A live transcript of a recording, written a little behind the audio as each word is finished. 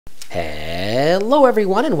Hello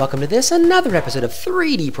everyone and welcome to this, another episode of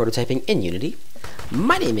 3D prototyping in Unity.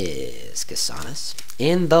 My name is Kasanas.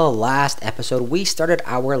 In the last episode, we started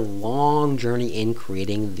our long journey in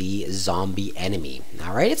creating the zombie enemy.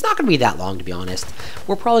 Alright, it's not going to be that long to be honest.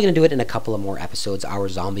 We're probably going to do it in a couple of more episodes. Our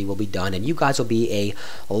zombie will be done and you guys will be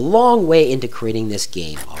a long way into creating this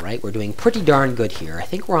game. Alright, we're doing pretty darn good here. I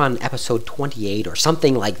think we're on episode 28 or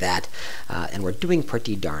something like that, and we're doing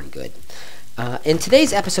pretty darn good. In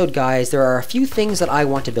today's episode, guys, there are a few things that I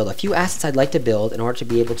want to build, a few assets I'd like to build in order to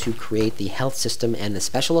be able to create the health system and the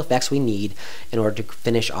special effects we need in order to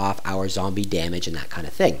finish off our zombie damage and that kind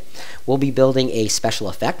of thing. We'll be building a special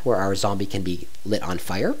effect where our zombie can be lit on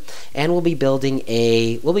fire, and we'll be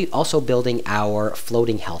also building our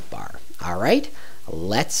floating health bar. All right,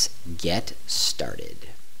 let's get started.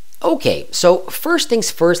 Okay, so first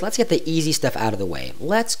things first, let's get the easy stuff out of the way.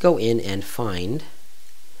 Let's go in and find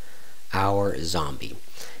our zombie.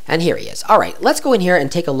 And here he is. Alright, let's go in here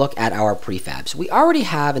and take a look at our prefabs. We already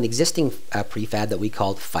have an existing prefab that we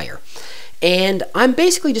called fire. And I'm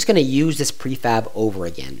basically just going to use this prefab over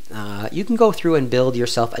again. You can go through and build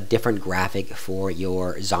yourself a different graphic for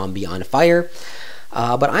your zombie on fire.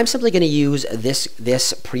 But I'm simply going to use this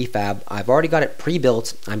prefab. I've already got it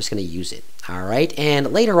pre-built. I'm just going to use it. All right.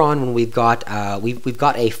 And later on, when we've got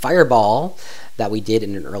a fireball that we did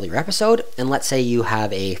in an earlier episode, and let's say you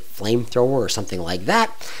have a flamethrower or something like that,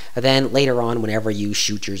 then later on, whenever you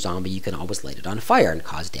shoot your zombie, you can always light it on fire and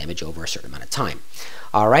cause damage over a certain amount of time.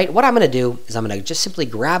 All right, what I'm going to do is I'm going to just simply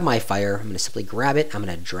grab my fire. I'm going to simply grab it. I'm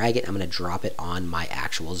going to drag it. I'm going to drop it on my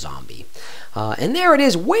actual zombie. And there it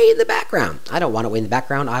is, way in the background. I don't want it way in the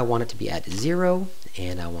background. I want it to be at 0,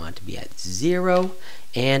 and I want it to be at 0,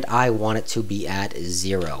 and I want it to be at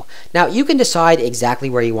 0. Now, you can decide exactly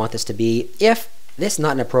where you want this to be. If this is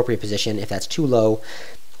not an appropriate position, if that's too low,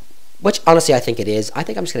 which honestly I think it is, I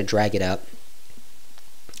think I'm just going to drag it up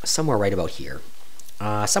somewhere right about here,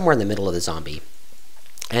 somewhere in the middle of the zombie.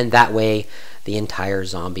 And that way, the entire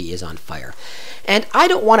zombie is on fire. And I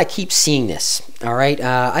don't want to keep seeing this, all right?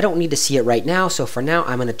 I don't need to see it right now, so for now,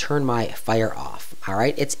 I'm going to turn my fire off, all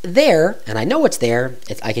right? It's there, and I know it's there.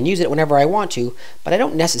 I can use it whenever I want to, but I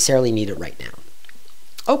don't necessarily need it right now.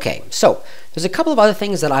 Okay, so there's a couple of other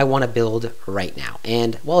things that I want to build right now.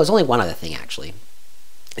 And, well, there's only one other thing, actually,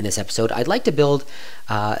 in this episode. I'd like to build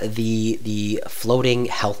the floating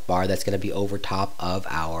health bar that's going to be over top of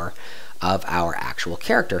our actual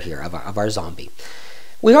character here, of our zombie.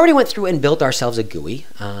 We already went through and built ourselves a GUI,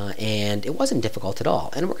 and it wasn't difficult at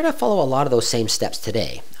all. And we're going to follow a lot of those same steps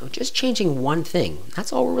today. Just changing one thing.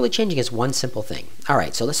 That's all we're really changing is one simple thing. All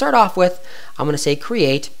right, so let's start off with, I'm going to say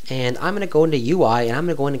create, and I'm going to go into UI, and I'm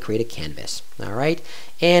going to go in and create a canvas. All right,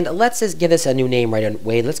 and let's just give this a new name right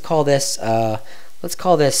away. Let's call this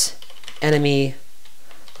enemy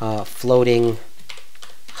floating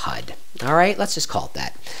HUD. All right, let's just call it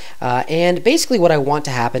that. And basically what I want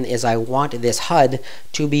to happen is I want this HUD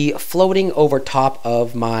to be floating over top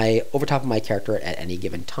of my character at any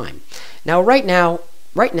given time. Now right now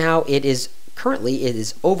it is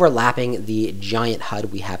overlapping the giant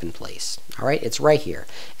HUD we have in place. All right, it's right here.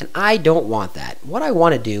 And I don't want that. What I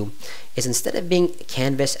want to do is instead of being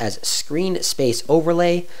canvas as screen space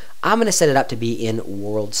overlay, I'm going to set it up to be in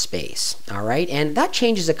world space. All right, and that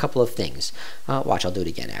changes a couple of things. Watch, I'll do it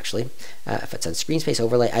again actually. If it's on screen space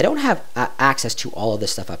overlay, I don't have access to all of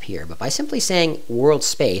this stuff up here, but by simply saying world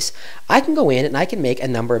space, I can go in and I can make a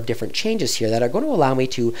number of different changes here that are going to allow me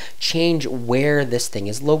to change where this thing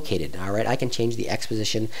is located. All right, I can change the X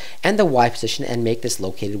position and the Y position and make this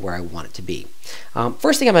located where I want it to be.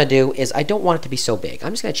 First thing I'm going to do is I don't want it to be so big.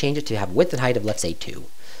 I'm just going to change it to have width and height of, let's say, 2.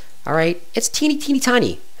 All right, it's teeny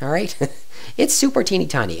tiny. All right, it's super teeny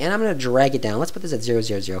tiny, and I'm going to drag it down. Let's put this at 0,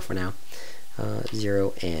 0, 0 for now.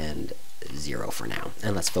 0 and 0 for now,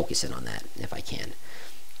 and let's focus in on that if I can.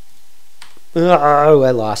 Oh,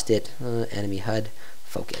 I lost it. Enemy HUD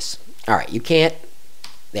focus. All right, you can't.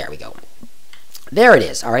 There we go. There it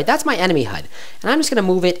is. All right, that's my enemy HUD, and I'm just going to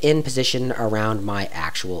move it in position around my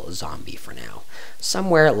actual zombie for now.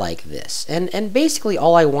 Somewhere like this. And basically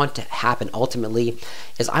all I want to happen ultimately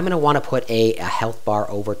is I'm going to want to put a health bar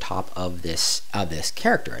over top of this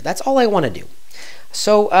character. That's all I want to do.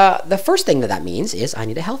 So the first thing that means is I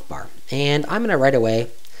need a health bar. And I'm going to right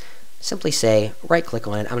away simply say, right click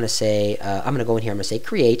on it. I'm going to say, I'm going to go in here, I'm going to say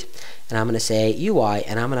create, and I'm going to say UI,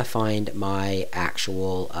 and I'm going to find my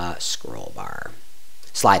actual scroll bar.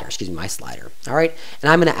 Slider, excuse me, my slider. All right,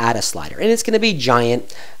 and I'm going to add a slider, and it's going to be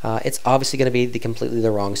giant. It's obviously going to be completely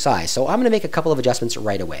the wrong size, so I'm going to make a couple of adjustments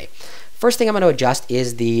right away. First thing I'm going to adjust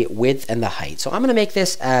is the width and the height. So I'm going to make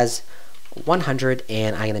this as 100,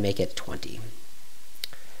 and I'm going to make it 20.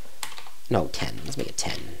 no, 10. Let's make it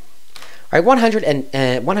 10. All right, 100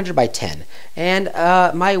 and 100 by 10. And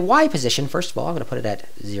my Y position, first of all, I'm going to put it at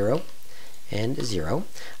 0 and 0.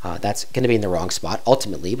 That's going to be in the wrong spot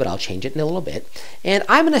ultimately, but I'll change it in a little bit. And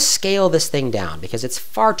I'm going to scale this thing down because it's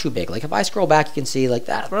far too big. Like if I scroll back, you can see like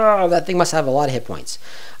that thing must have a lot of hit points.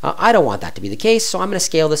 I don't want that to be the case, so I'm going to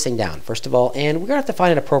scale this thing down first of all, and we're going to have to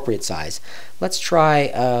find an appropriate size. Let's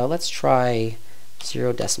try 0.15.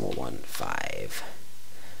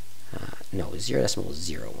 No,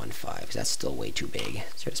 0.015, because that's still way too big.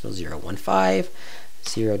 0.015,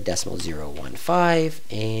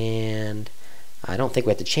 0.015, and I don't think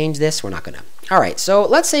we have to change this. We're not going to. All right, so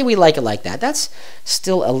let's say we like it like that. That's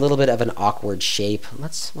still a little bit of an awkward shape.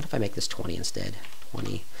 What if I make this 20 instead?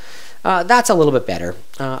 20. That's a little bit better.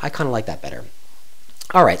 I kind of like that better.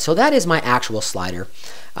 All right, so that is my actual slider,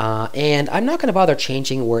 and I'm not going to bother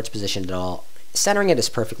changing where it's positioned at all. Centering it is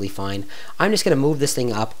perfectly fine. I'm just going to move this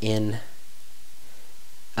thing up in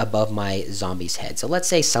above my zombie's head. So let's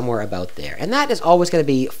say somewhere about there. And that is always going to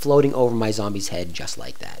be floating over my zombie's head just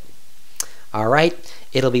like that. All right,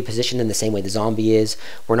 it'll be positioned in the same way the zombie is.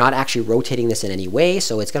 We're not actually rotating this in any way,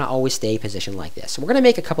 so it's going to always stay positioned like this. So we're going to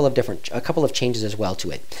make a couple of changes as well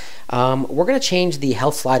to it. We're going to change the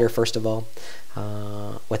health slider first of all.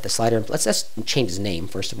 With the slider, let's just change his name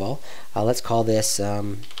first of all. Let's call this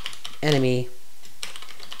enemy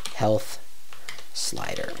health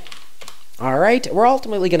slider. All right, we're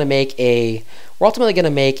ultimately going to make a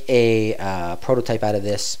prototype out of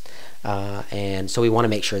this, and so we want to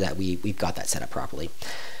make sure that we've got that set up properly.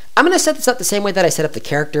 I'm going to set this up the same way that I set up the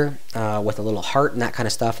character, with a little heart and that kind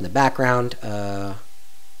of stuff in the background. I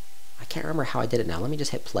can't remember how I did it now. Let me just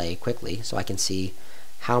hit play quickly so I can see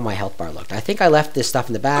how my health bar looked. I think I left this stuff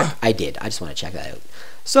in the back. I did. I just want to check that out.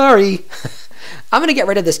 Sorry. I'm going to get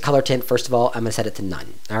rid of this color tint first of all. I'm going to set it to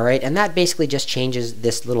none. All right, and that basically just changes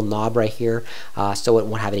this little knob right here, so it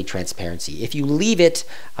won't have any transparency. If you leave it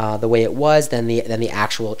the way it was, then the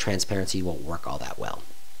actual transparency won't work all that well.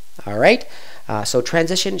 All right, so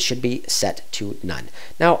transition should be set to none.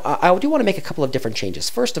 Now I do want to make a couple of different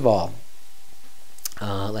changes. First of all,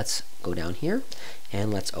 let's go down here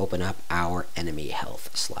and let's open up our enemy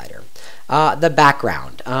health slider. The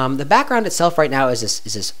background itself right now is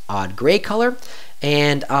this odd gray color,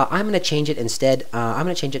 and I'm going to change it instead. I'm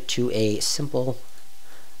going to change it to a simple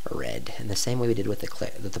red, in the same way we did with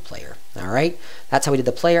the player. All right, that's how we did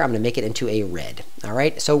the player. I'm going to make it into a red. All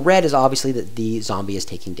right, so red is obviously that the zombie is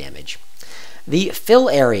taking damage. The fill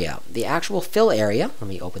area, the actual fill area. Let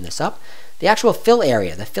me open this up. The actual fill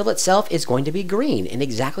area, the fill itself is going to be green in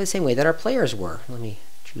exactly the same way that our players were. Let me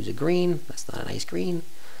choose a green. That's not a nice green.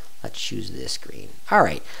 Let's choose this green. All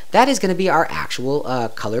right, that is going to be our actual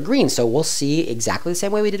color green. So we'll see exactly the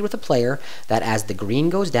same way we did with the player, that as the green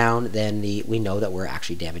goes down, then we know that we're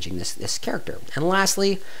actually damaging this character. And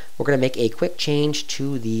lastly, we're going to make a quick change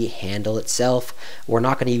to the handle itself. We're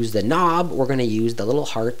not going to use the knob. We're going to use the little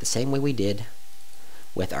heart the same way we did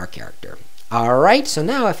with our character. Alright, so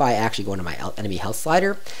now if I actually go into my enemy health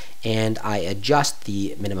slider and I adjust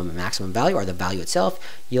the minimum and maximum value, or the value itself,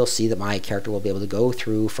 you'll see that my character will be able to go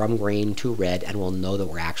through from green to red, and we'll know that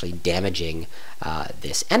we're actually damaging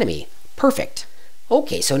this enemy. Perfect.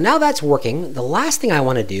 Okay, so now that's working. The last thing I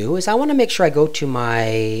want to do is I want to make sure I go to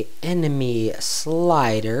my enemy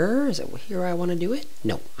slider. Is it here I want to do it?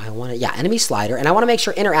 No, I want to, yeah, enemy slider, and I want to make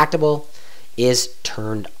sure interactable is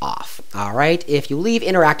turned off. All right, if you leave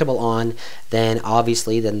interactable on, then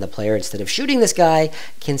obviously the player, instead of shooting this guy,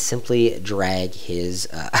 can simply drag his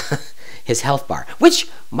his health bar, which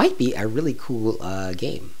might be a really cool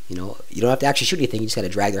game. You know, you don't have to actually shoot anything, you just got to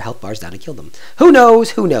drag their health bars down and kill them. Who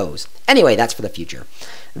knows? Who knows? Anyway, that's for the future.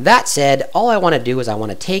 That said, all I want to do is I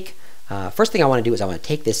want to take first thing I want to do is I want to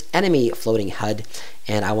take this enemy floating HUD,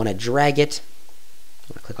 and I want to drag it.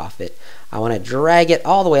 I'm going to click off it. I want to drag it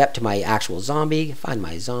all the way up to my actual zombie, find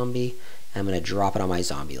my zombie, and I'm going to drop it on my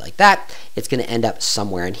zombie like that. It's going to end up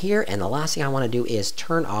somewhere in here, and the last thing I want to do is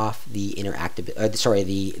turn off the interactive,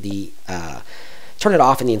 turn it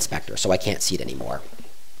off in the inspector so I can't see it anymore.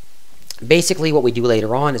 Basically, what we do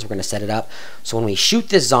later on is we're going to set it up so when we shoot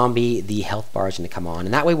this zombie, the health bar is going to come on,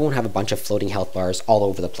 and that way we won't have a bunch of floating health bars all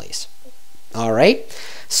over the place. All right,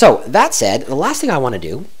 so that said, the last thing I want to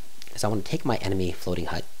do is I want to take my enemy floating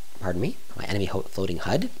HUD, my enemy floating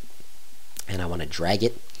HUD, and I want to drag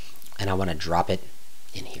it, and I want to drop it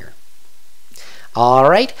in here. All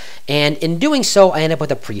right, and in doing so, I end up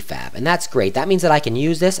with a prefab, and that's great. That means that I can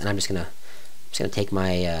use this, and I'm just gonna take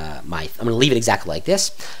my I'm gonna leave it exactly like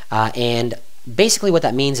this, and Basically what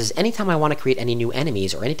that means is anytime I want to create any new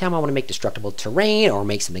enemies, or anytime I want to make destructible terrain or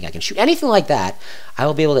make something I can shoot, anything like that, I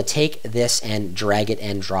will be able to take this and drag it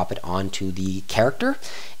and drop it onto the character,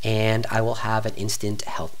 and I will have an instant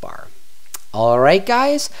health bar. Alright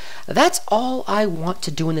guys, that's all I want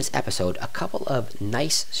to do in this episode. A couple of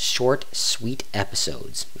nice, short, sweet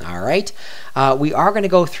episodes. Alright, we are going to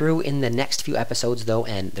go through in the next few episodes though,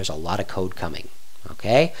 and there's a lot of code coming.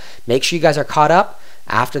 Okay, make sure you guys are caught up.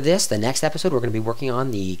 After this, the next episode, we're going to be working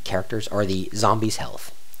on the characters, or the zombies'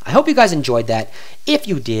 health. I hope you guys enjoyed that. If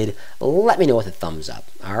you did, let me know with a thumbs up.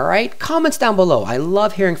 Alright? Comments down below. I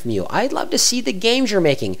love hearing from you. I'd love to see the games you're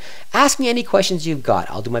making. Ask me any questions you've got.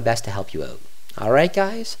 I'll do my best to help you out. Alright,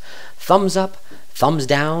 guys? Thumbs up, thumbs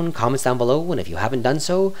down, comments down below, and if you haven't done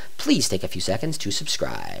so, please take a few seconds to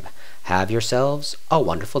subscribe. Have yourselves a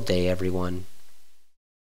wonderful day, everyone.